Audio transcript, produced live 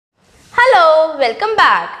welcome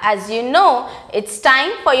back. As you know, it's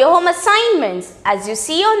time for your home assignments. As you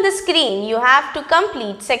see on the screen, you have to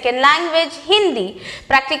complete second language Hindi,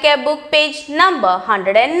 practical book page number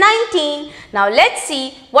 119. Now let's see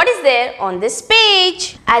what is there on this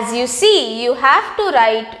page. As you see, you have to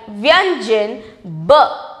write Vyanjan B.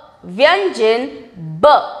 Vyanjan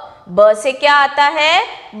B. ब से क्या आता है?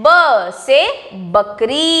 ब से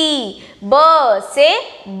बकरी, ब से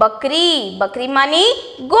बकरी, बकरी मानी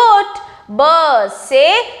गोट। ब से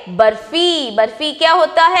बर्फी, बर्फी क्या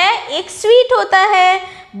होता है? एक स्वीट होता है।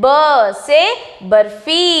 ब से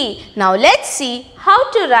barfi. Now let's see how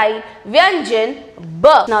to write व्यंजन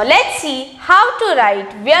ब। Now let's see how to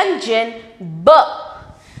write व्यंजन ब।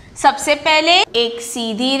 सबसे पहले एक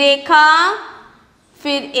सीधी रेखा,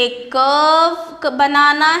 फिर एक कर्व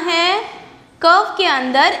बनाना है। कर्व के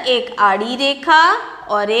अंदर एक आड़ी रेखा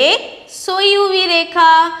और एक सोई हुई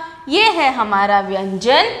रेखा। ये है हमारा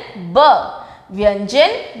व्यंजन ब।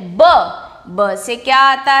 व्यंजन ब। ब से क्या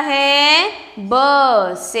आता है?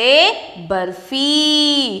 ब से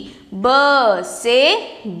बर्फी, ब से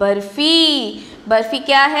बर्फी। बर्फी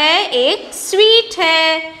क्या है? एक स्वीट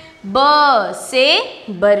है। ब से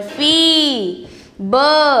बर्फी। ब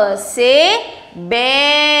से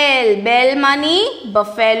बैल, बैल मानी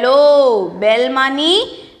बफेलो, बैल मानी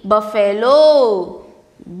बफेलो।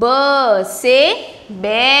 ब से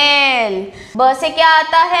बैल। ब से क्या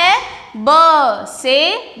आता है? ब से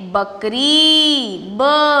बकरी,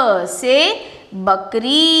 ब से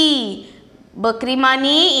बकरी। बकरी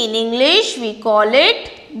मानी in English we call it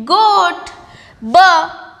गोट। ब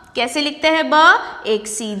कैसे लिखते हैं? ब एक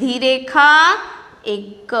सीधी रेखा,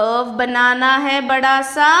 एक कर्व बनाना है बड़ा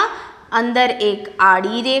सा, अंदर एक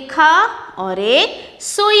आड़ी रेखा और एक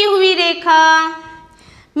सोई हुई रेखा।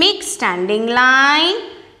 Make standing line,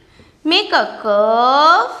 make a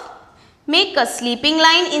curve, make a sleeping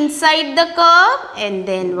line inside the curve and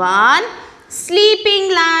then one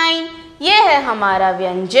sleeping line. ये है हमारा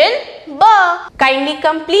व्यंजन ब। Kindly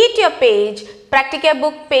complete your page, practical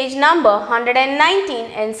book page number 119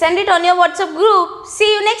 and send it on your WhatsApp group. See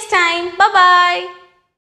you next time. Bye bye.